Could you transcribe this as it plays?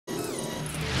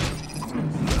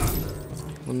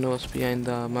wonder what's behind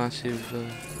that massive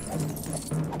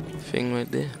thing right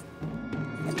there.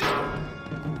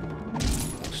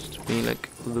 Looks to me like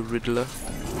the Riddler.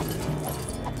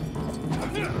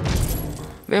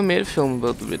 They haven't made a film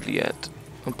about the Riddler yet,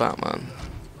 or Batman.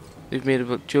 They've made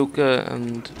about Joker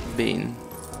and Bane,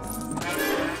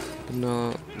 but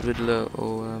no Riddler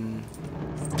or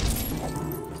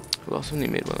who else have they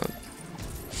made one?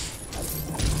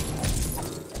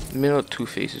 They made out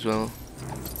Two-Face as well.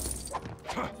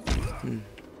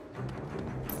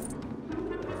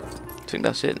 I think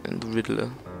that's it, and the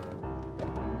Riddler.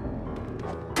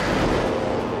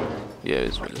 Yeah,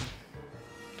 it's Riddler.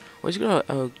 Why has he got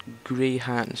a grey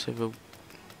hat instead of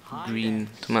a green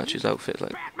to match his outfit?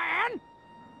 Like Batman?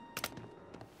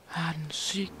 hide and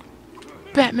seek,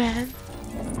 Batman.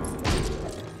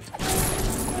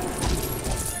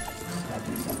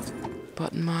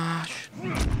 Button mash.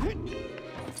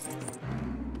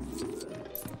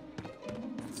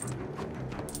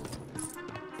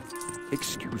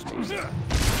 Excuse me.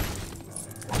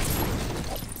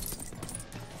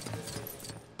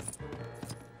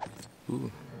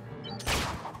 Ooh.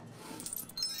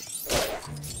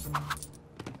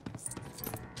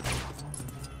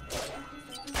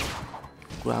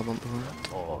 Grab onto that.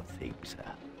 Oh, thanks,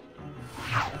 sir.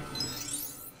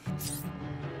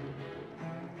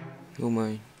 Oh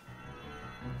my.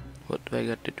 What do I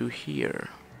got to do here?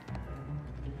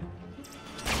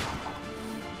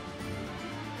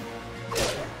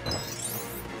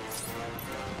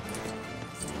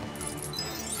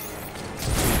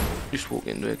 Just walk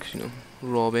into it, 'cause, you know,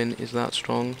 Robin is that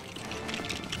strong.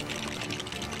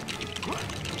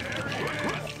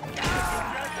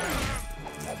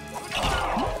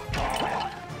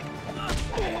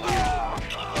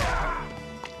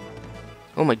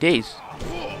 Oh my days!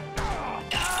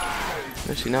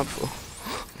 Never seen that before.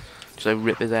 Just like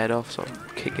rip his head off, sort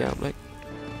of kick it out like.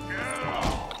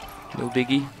 No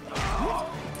biggie.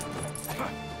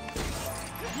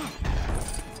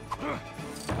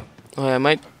 Oh yeah, I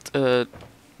might do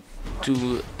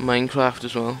Minecraft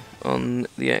as well on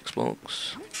the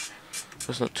Xbox.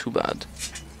 That's not too bad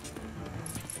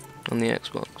on the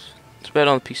Xbox. It's better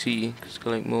on PC because it's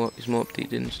got like it's more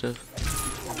updated and stuff.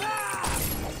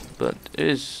 But it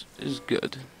is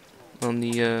good on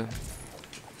the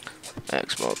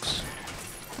Xbox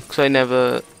because I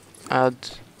never had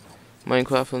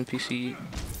Minecraft on PC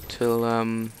till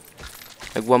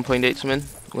like 1.8 something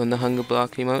when the Hunger Bar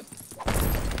came out.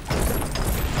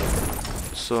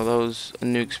 So that was a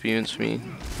new experience for me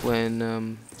when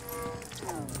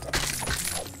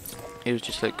it was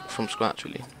just like from scratch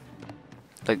really,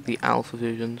 like the alpha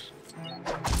versions.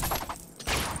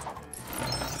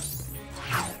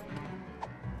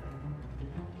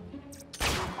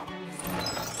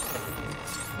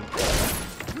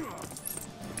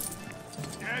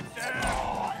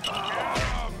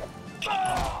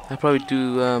 I probably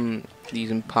do these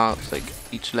in parts, like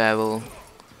each level,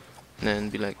 and then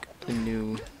be like a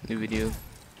new video,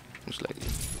 most likely.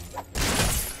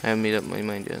 I haven't made up my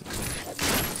mind yet. So.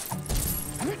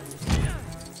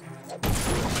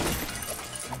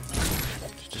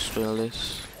 Just destroy all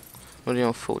this. Only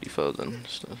on 40,000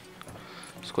 stuff.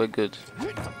 It's quite good.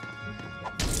 I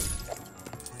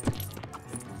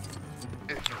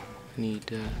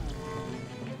need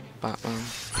Batman.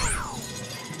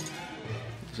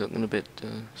 He's looking a bit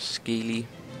scaly.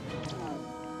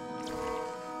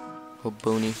 Or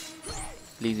bony.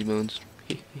 Lazy bones.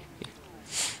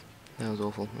 That was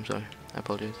awful. I'm sorry. I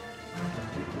apologize.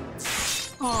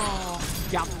 Oh,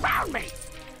 you found me!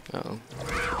 Uh oh.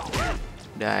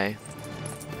 Die.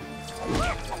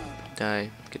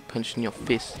 Die. Get punched in your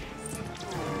face.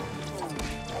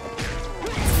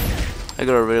 I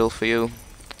got a riddle for you,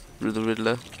 the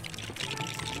Riddler.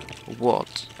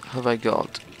 What have I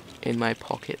got in my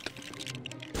pocket?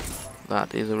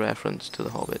 That is a reference to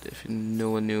The Hobbit, if no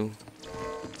one knew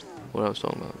what I was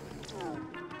talking about.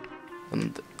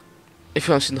 And if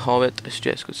you haven't seen The Hobbit, I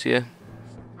suggest go see it.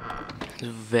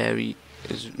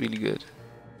 It's really good.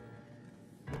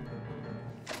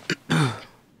 I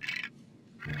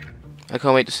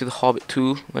can't wait to see The Hobbit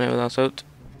 2 whenever that's out.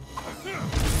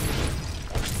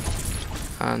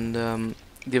 And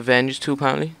The Avengers 2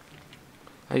 apparently.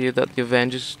 I hear that The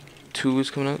Avengers 2 is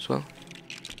coming out as well.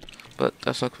 But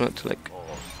that's not coming out till like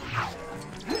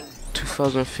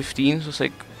 2015, so it's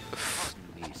like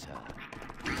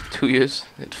 2 years.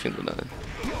 I had to think about that.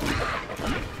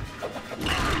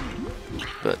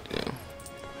 But you know,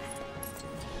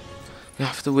 you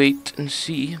have to wait and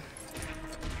see.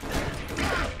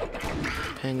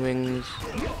 Penguins.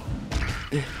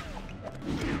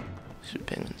 Shoot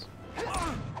penguins.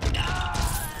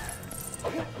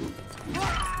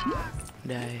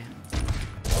 Die.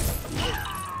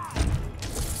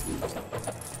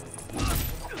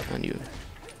 And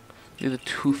you're the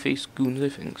Two-Faced goons, I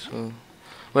think, so...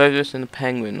 Well, I've just in a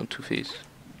penguin or Two-Face.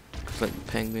 It's like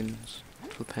penguins,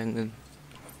 for penguin.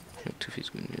 Like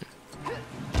Two-Faced goon, yeah.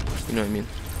 You know what I mean?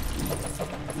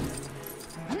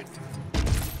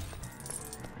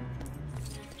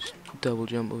 Just double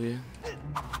jump over here.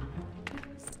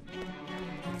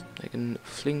 I can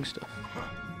fling stuff.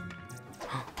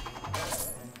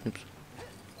 Oops.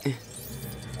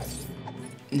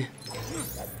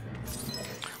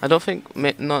 I don't think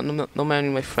not many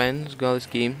of my friends got this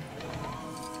game,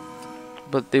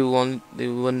 but they were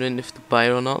wondering if to buy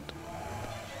it or not.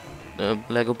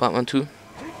 Lego Batman 2.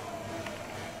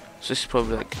 So this is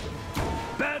probably like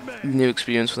a new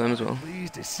experience for them as well.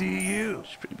 Pleased to see you.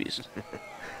 It's pretty beast.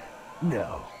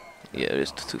 No. Yeah, it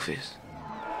is the Two-Face.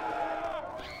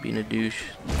 Being a douche.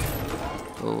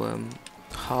 Oh,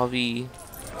 Harvey.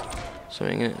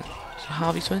 Something in it. Is it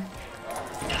Harvey something?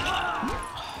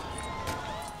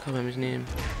 Can't remember his name.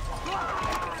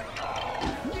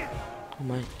 Oh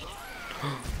my.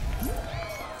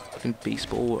 Fucking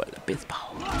baseball.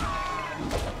 Baseball.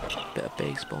 Bit of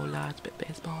baseball, lads. Bit of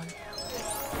baseball.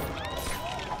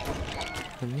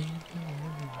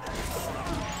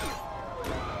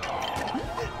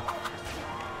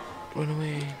 Run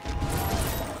away.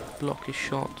 Block his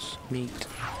shots, mate.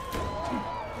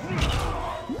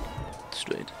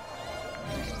 Straight.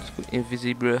 Let's go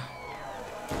invisible.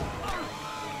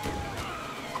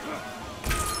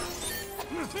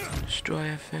 Destroy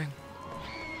everything.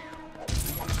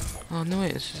 Oh no,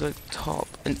 wait, this is like the top,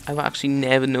 and I've actually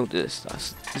never noticed.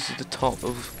 This is the top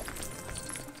of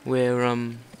where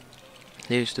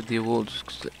they used to do the awards.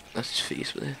 Cause that's his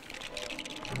face with it.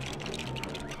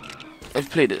 I've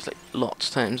played this like lots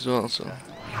of times as well, so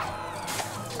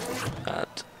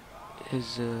that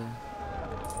is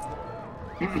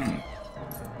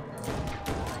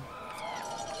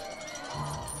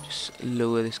just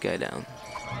lower this guy down.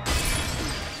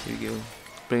 Here we go.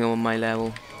 Bring him on my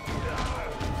level.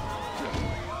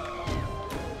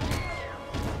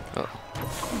 Oh.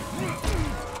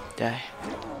 Die.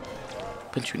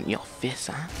 Punch you in your face,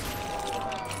 huh?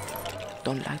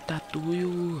 Don't like that, do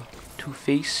you?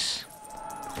 Two-Face.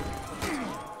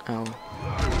 Ow.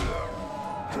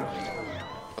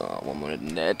 Oh, one more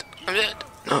than dead. I'm dead.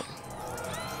 No.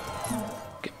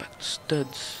 Get back to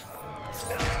studs.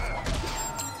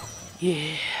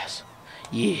 Yes.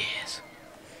 Yes.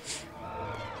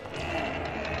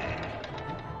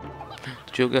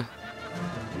 Joker.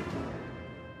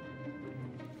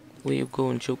 Where you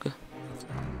going, Joker?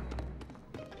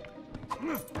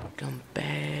 Come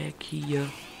back here.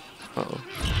 Uh-oh.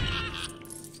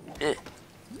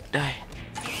 Die.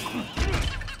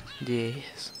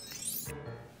 Yes.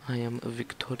 I am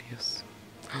victorious.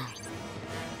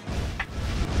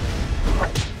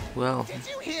 Well. Did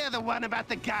you hear the one about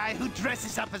the guy who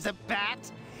dresses up as a bat?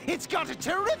 It's got a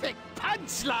terrific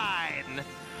punchline!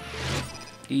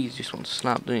 He just wants to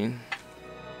slap, don't you?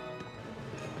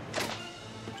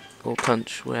 Or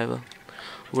punch, wherever.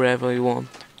 Wherever you want.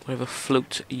 Wherever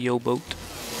floats your boat.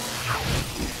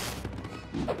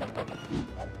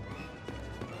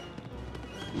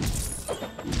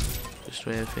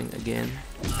 Destroy everything again.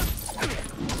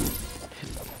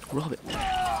 Rob it.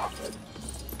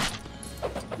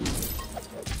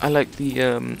 I like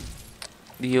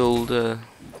the old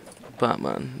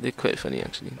Batman. They're quite funny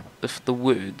actually. The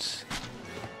words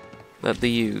that they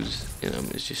use in them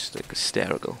is just like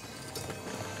hysterical.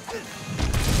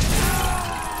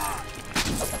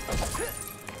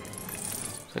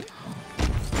 Like,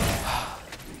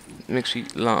 it makes me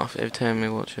laugh every time I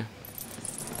watch it.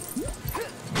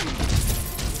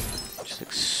 Just like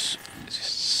it's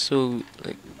just so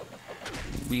like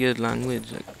weird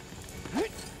language. Like.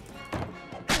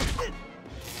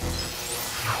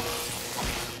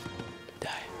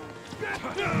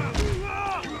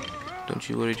 Don't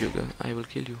you worry, Joker. I will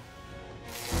kill you.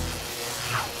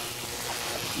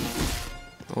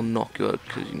 I'll knock you out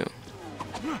because, you know,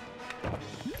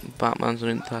 Batman's not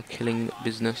into that killing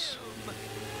business.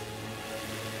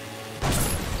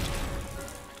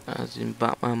 As in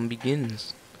Batman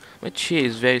Begins. My chair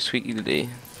is very squeaky today.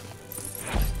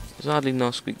 It's hardly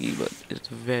not squeaky, but it's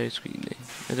very squeaky today.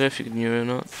 I don't know if you can hear it or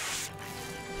not. It's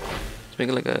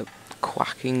making like a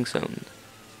quacking sound.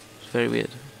 It's very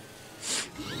weird.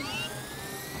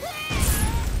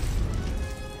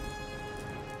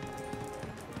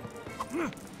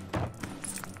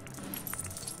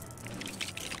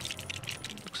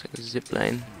 Looks like a zip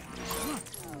line.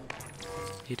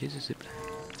 It is a zip line.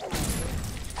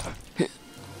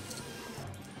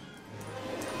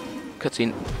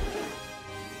 Cutscene.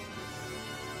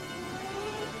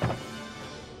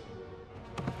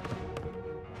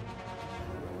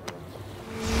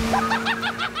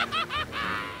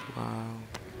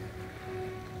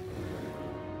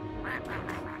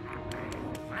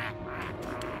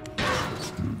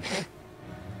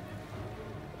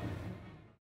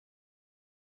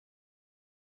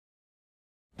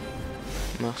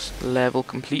 Last level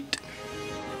complete.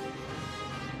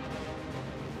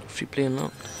 Free play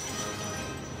unlocked.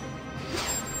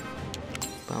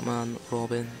 Batman,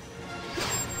 Robin.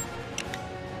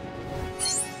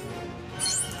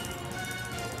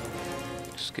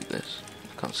 Skip this.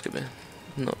 Can't skip it.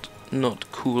 Not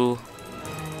cool.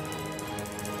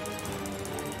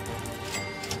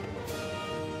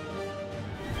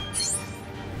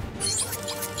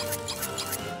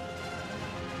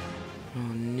 Oh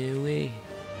no way.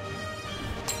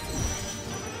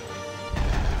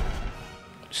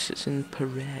 Sits in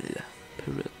Perel.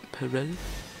 Perel?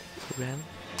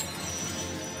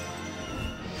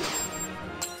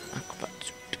 Acrobat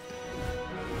suit.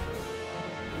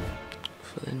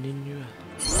 For the ninja.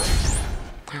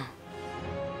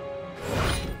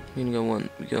 We only got one.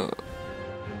 We got.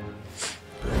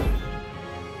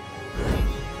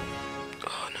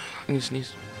 Oh no, I'm gonna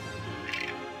sneeze.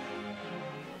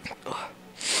 Oh.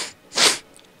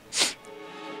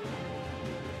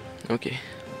 Okay.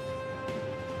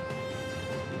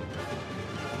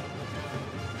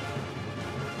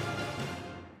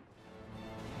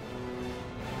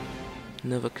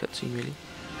 Another cutscene, really.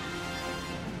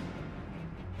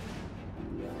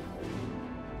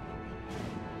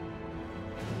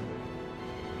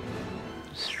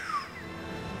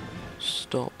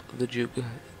 Stop the Joker.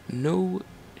 No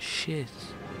shit.